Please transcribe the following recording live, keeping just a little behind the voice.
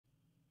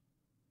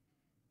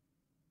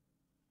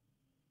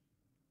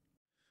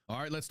All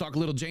right, let's talk a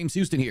little James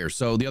Houston here.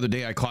 So the other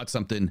day I caught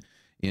something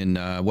in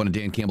one of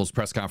Dan Campbell's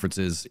press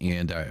conferences,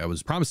 and I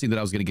was promising that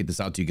I was going to get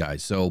this out to you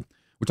guys. So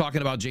we're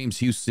talking about James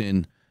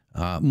Houston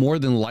more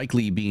than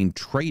likely being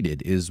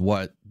traded is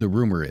what the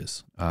rumor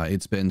is.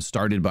 It's been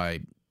started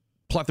by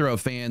plethora of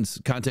fans,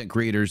 content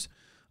creators.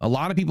 A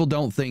lot of people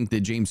don't think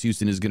that James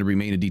Houston is going to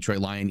remain a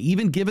Detroit Lion,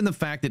 even given the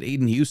fact that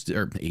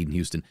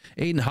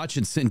Aiden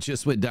Hutchinson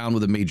just went down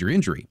with a major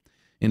injury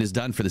and is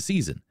done for the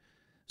season.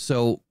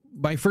 So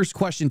my first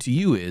question to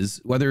you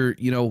is whether,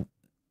 do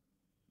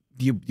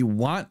you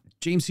want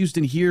James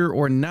Houston here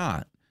or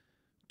not?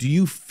 Do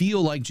you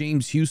feel like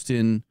James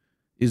Houston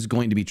is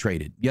going to be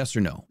traded? Yes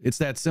or no? It's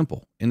that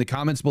simple. In the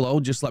comments below,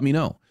 just let me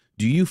know.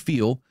 Do you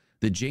feel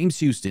that James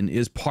Houston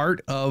is part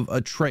of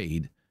a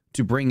trade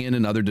to bring in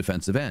another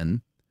defensive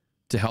end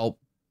to help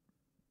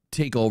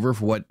take over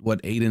for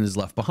what Aiden has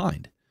left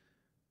behind?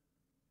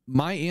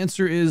 My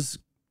answer is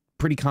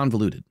pretty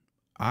convoluted.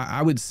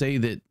 I would say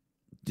that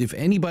if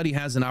anybody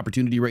has an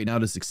opportunity right now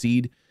to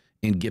succeed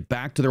and get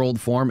back to their old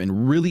form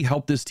and really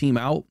help this team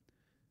out,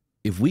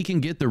 if we can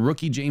get the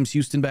rookie James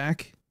Houston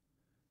back,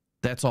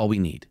 that's all we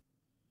need.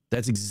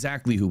 That's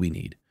exactly who we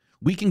need.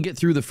 We can get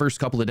through the first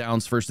couple of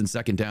downs, first and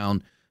second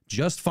down,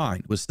 just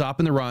fine with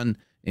stopping the run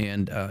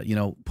and,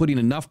 putting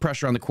enough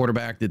pressure on the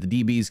quarterback that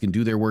the DBs can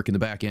do their work in the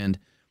back end.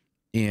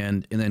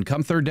 And then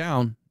come third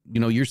down,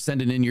 you're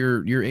sending in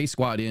your A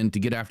squad in to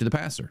get after the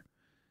passer.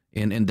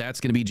 And that's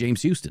going to be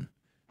James Houston.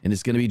 And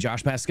it's going to be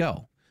Josh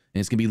Pascal. And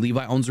it's going to be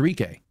Levi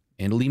Onwuzurike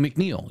and Lee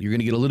McNeil. You're going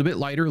to get a little bit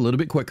lighter, a little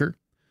bit quicker,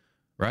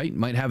 right?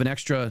 Might have an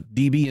extra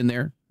DB in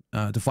there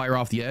to fire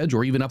off the edge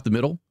or even up the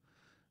middle.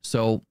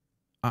 So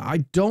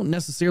I don't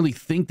necessarily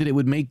think that it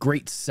would make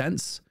great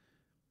sense.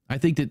 I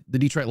think that the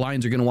Detroit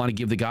Lions are going to want to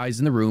give the guys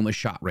in the room a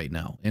shot right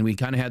now. And we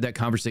kind of had that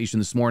conversation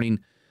this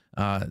morning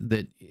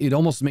that it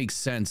almost makes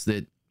sense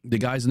that the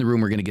guys in the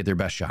room are going to get their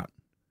best shot.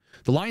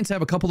 The Lions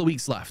have a couple of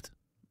weeks left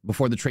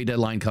before the trade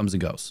deadline comes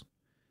and goes.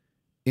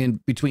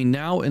 And between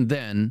now and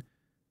then,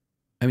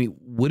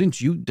 don't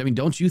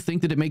you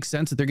think that it makes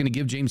sense that they're going to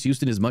give James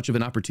Houston as much of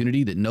an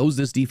opportunity that knows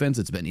this defense,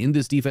 that's been in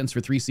this defense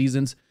for 3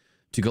 seasons,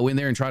 to go in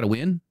there and try to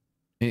win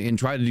and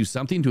try to do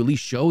something to at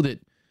least show that,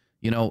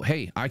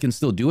 hey, I can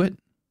still do it?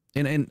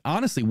 And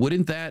honestly,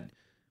 wouldn't that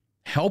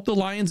help the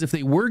Lions if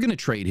they were going to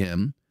trade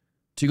him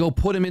to go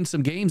put him in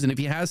some games? And if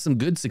he has some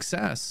good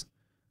success,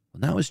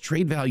 well, now his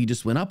trade value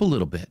just went up a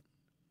little bit.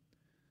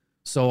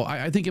 So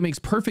I think it makes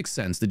perfect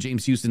sense that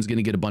James Houston's going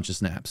to get a bunch of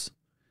snaps.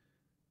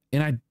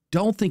 And I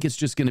don't think it's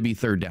just going to be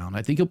third down.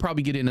 I think he'll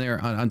probably get in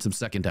there on some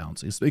second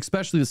downs,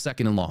 especially the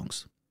second and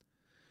longs.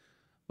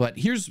 But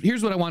here's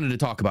what I wanted to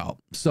talk about.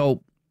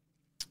 So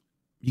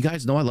you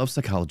guys know I love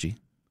psychology.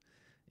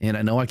 And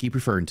I know I keep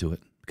referring to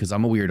it because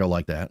I'm a weirdo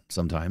like that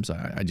sometimes.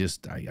 I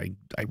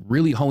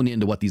really hone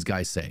into what these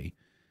guys say.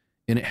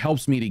 And it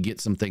helps me to get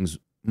some things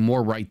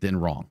more right than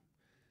wrong.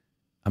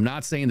 I'm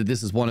not saying that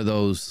this is one of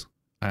those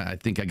I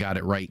think I got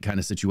it right kind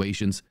of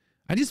situations.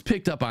 I just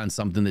picked up on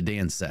something that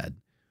Dan said,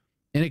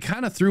 and it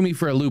kind of threw me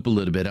for a loop a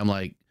little bit. I'm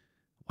like,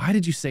 why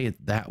did you say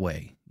it that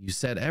way? You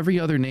said every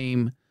other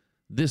name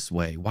this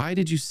way. Why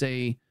did you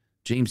say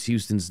James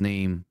Houston's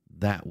name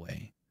that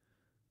way?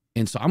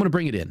 And so I'm going to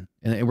bring it in,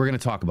 and we're going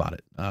to talk about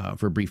it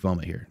for a brief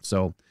moment here.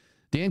 So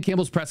Dan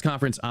Campbell's press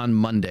conference on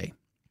Monday.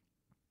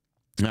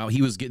 Now,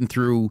 he was getting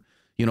through,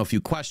 a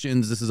few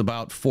questions. This is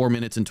about 4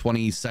 minutes and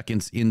 20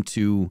 seconds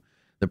into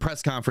the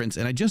press conference,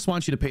 and I just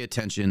want you to pay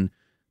attention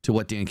to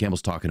what Dan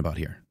Campbell's talking about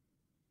here.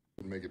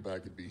 Make it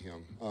back, it'd be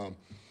him.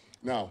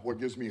 Now, what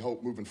gives me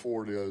hope moving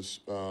forward is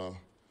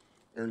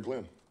Aaron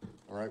Glenn.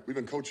 All right, we've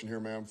been coaching here,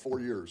 man,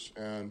 4 years,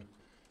 and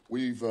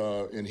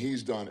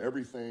he's done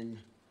everything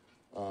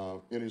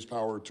in his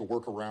power to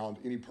work around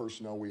any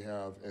personnel we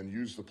have and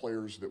use the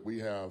players that we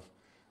have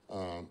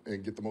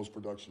and get the most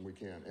production we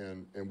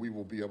can, and we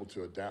will be able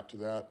to adapt to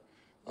that.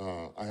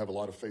 I have a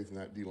lot of faith in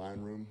that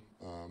D-line room.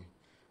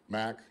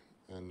 Mac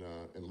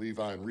and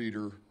Levi and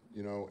Reeder,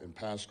 and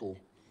Pascal,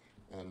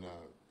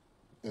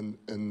 and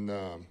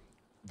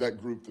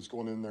that group that's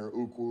going in there,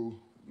 Ukwu.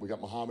 We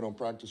got Muhammad on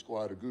practice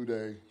squad,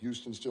 Agude,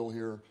 Houston still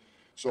here.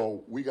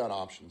 So we got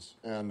options,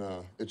 and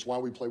it's why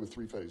we play with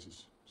 3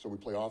 phases. So we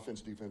play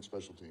offense, defense,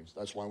 special teams.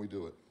 That's why we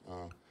do it,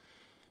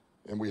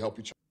 and we help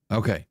each other.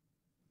 Okay,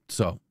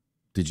 so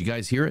did you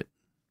guys hear it?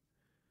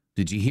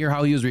 Did you hear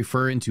how he was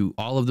referring to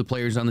all of the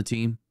players on the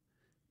team?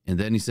 And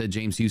then he said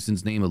James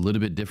Houston's name a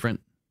little bit different.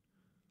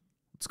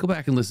 Let's go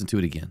back and listen to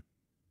it again.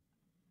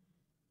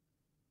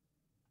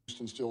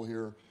 Houston still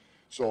here.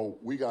 So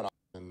we got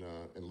and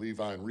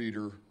Levi and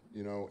Reeder,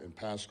 and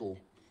Pascal,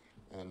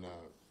 and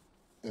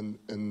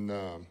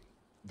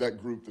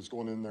that group that's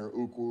going in there,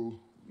 Ukwu.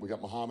 We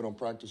got Muhammad on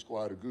practice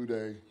squad,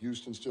 Agude,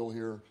 Houston still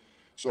here.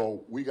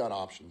 So we got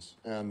options.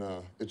 And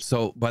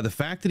so by the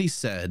fact that he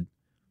said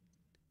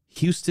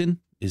Houston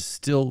is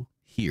still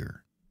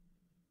here,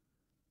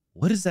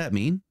 what does that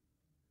mean?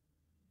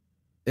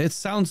 It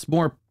sounds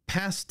more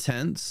past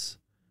tense,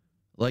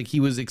 like he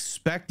was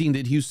expecting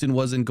that Houston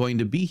wasn't going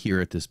to be here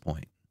at this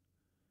point.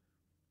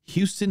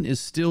 Houston is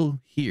still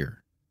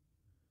here.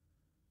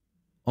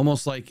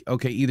 Almost like,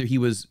 okay, either he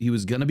was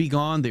going to be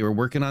gone, they were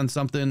working on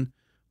something,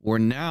 or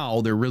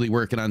now they're really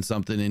working on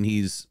something and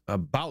he's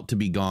about to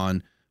be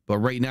gone, but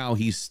right now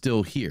he's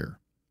still here.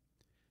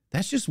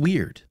 That's just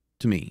weird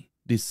to me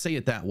to say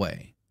it that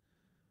way.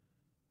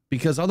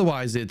 Because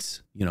otherwise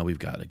it's, we've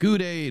got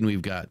Agude and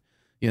we've got,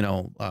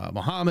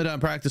 Muhammad on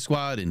practice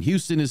squad, and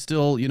Houston is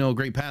still, a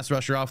great pass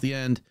rusher off the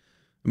end.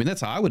 I mean,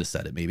 that's how I would have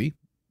said it. Maybe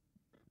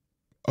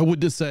I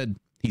would have said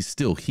he's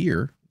still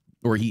here,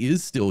 or he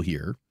is still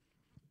here.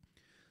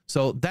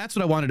 So that's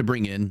what I wanted to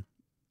bring in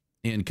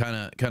and kind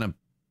of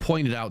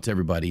point it out to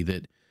everybody,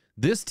 that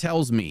this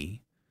tells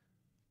me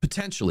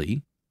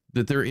potentially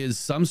that there is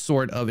some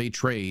sort of a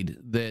trade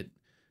that,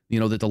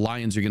 that the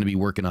Lions are going to be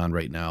working on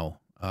right now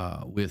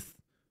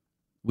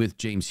with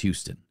James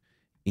Houston.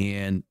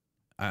 And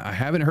I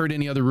haven't heard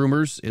any other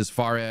rumors as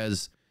far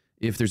as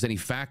if there's any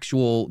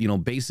factual,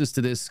 basis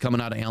to this coming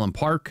out of Allen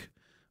Park.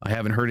 I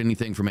haven't heard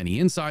anything from any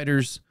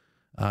insiders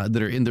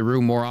that are in the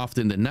room more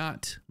often than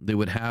not. They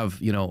would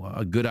have,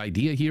 a good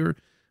idea here.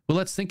 Well,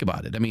 let's think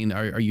about it. I mean,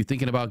 are you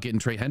thinking about getting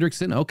Trey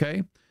Hendrickson?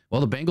 Okay.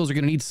 Well, the Bengals are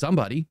going to need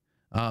somebody.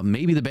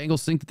 Maybe the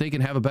Bengals think that they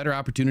can have a better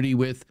opportunity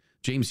with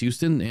James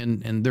Houston,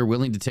 and they're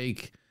willing to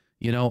take,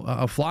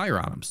 a flyer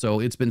on him. So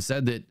it's been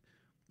said that,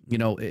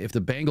 if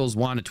the Bengals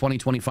want a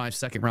 2025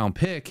 second round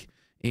pick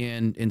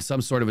and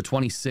some sort of a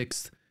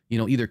 26th,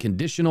 either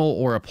conditional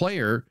or a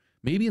player,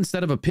 maybe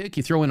instead of a pick,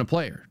 you throw in a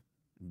player.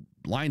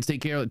 Lions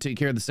take care of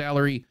the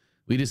salary.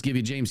 We just give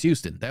you James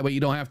Houston. That way you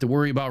don't have to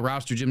worry about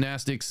roster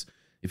gymnastics.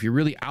 If you're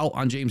really out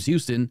on James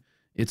Houston,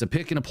 it's a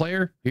pick and a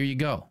player. Here you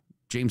go.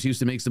 James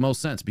Houston makes the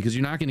most sense because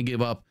you're not going to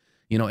give up,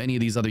 any of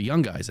these other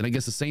young guys. And I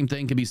guess the same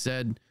thing could be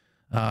said,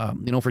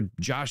 for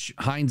Josh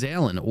Hines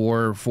Allen,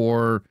 or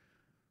for,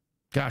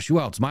 gosh, who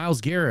else?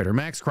 Myles Garrett or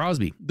Max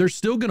Crosby. They're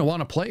still going to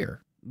want a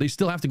player. They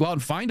still have to go out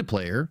and find a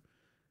player.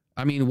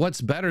 I mean,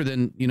 what's better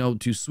than,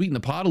 to sweeten the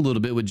pot a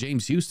little bit with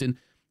James Houston?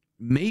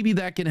 Maybe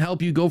that can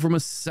help you go from a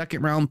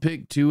second round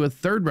pick to a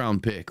third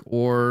round pick,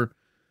 or,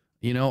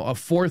 a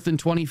 4th and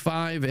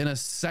 25 and a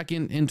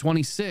 2nd and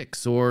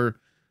 26, or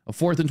a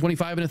 4th and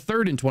 25 and a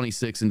 3rd and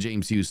 26 in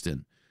James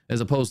Houston,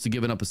 as opposed to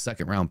giving up a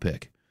second round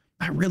pick.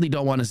 I really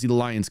don't want to see the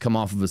Lions come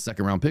off of a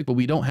second round pick, but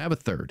we don't have a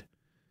 3rd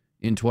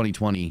in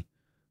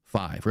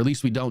 2025, or at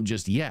least we don't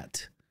just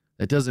yet.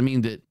 That doesn't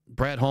mean that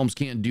Brad Holmes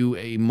can't do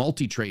a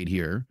multi-trade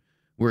here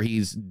where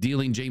he's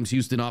dealing James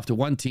Houston off to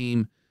one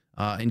team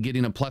and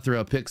getting a plethora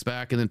of picks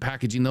back, and then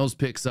packaging those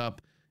picks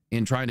up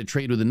and trying to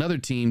trade with another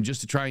team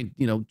just to try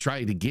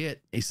to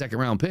get a second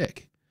round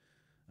pick.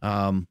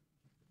 I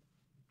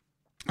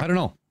don't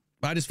know.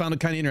 I just found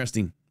it kind of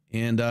interesting,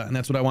 and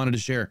that's what I wanted to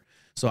share.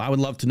 So I would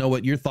love to know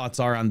what your thoughts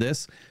are on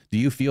this. Do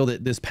you feel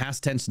that this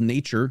past tense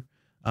nature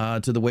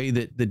to the way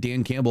that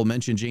Dan Campbell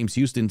mentioned James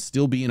Houston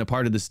still being a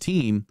part of this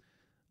team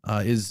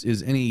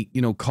is any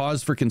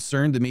cause for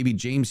concern that maybe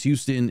James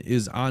Houston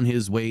is on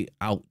his way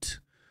out,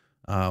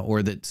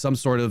 or that some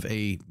sort of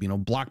a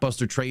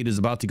blockbuster trade is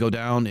about to go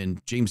down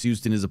and James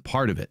Houston is a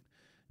part of it?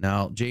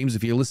 Now, James,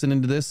 if you're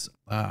listening to this,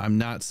 I'm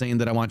not saying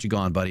that I want you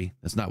gone, buddy.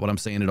 That's not what I'm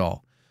saying at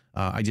all.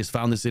 I just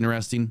found this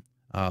interesting.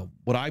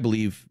 What I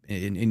believe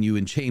in you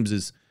and James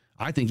is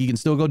I think he can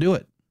still go do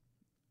it.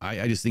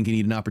 I just think you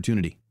need an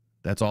opportunity.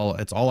 That's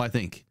all I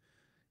think.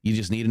 You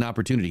just need an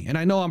opportunity. And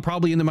I know I'm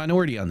probably in the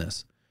minority on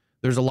this.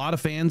 There's a lot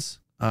of fans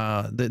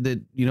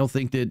that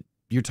think that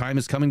your time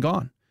has come and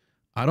gone.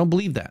 I don't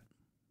believe that.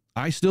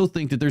 I still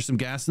think that there's some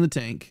gas in the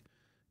tank,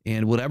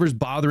 and whatever's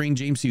bothering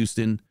James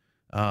Houston,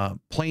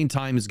 playing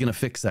time is going to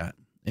fix that.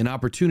 An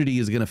opportunity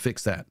is going to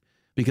fix that,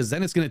 because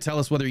then it's going to tell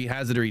us whether he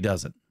has it or he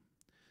doesn't.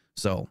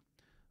 So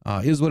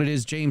is what it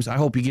is, James. I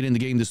hope you get in the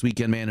game this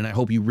weekend, man, and I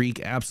hope you wreak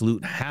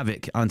absolute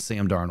havoc on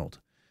Sam Darnold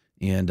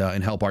and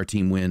help our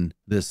team win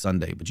this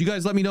Sunday. But you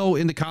guys let me know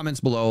in the comments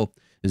below.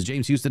 Is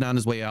James Houston on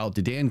his way out?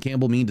 Did Dan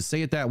Campbell mean to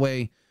say it that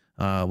way?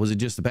 Was it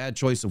just a bad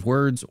choice of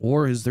words,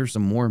 or is there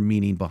some more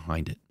meaning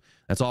behind it?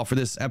 That's all for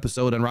this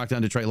episode on Rock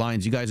Down Detroit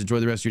Lions. You guys enjoy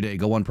the rest of your day.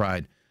 Go One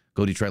Pride.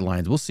 Go Detroit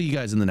Lions. We'll see you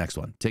guys in the next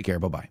one. Take care.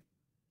 Bye-bye.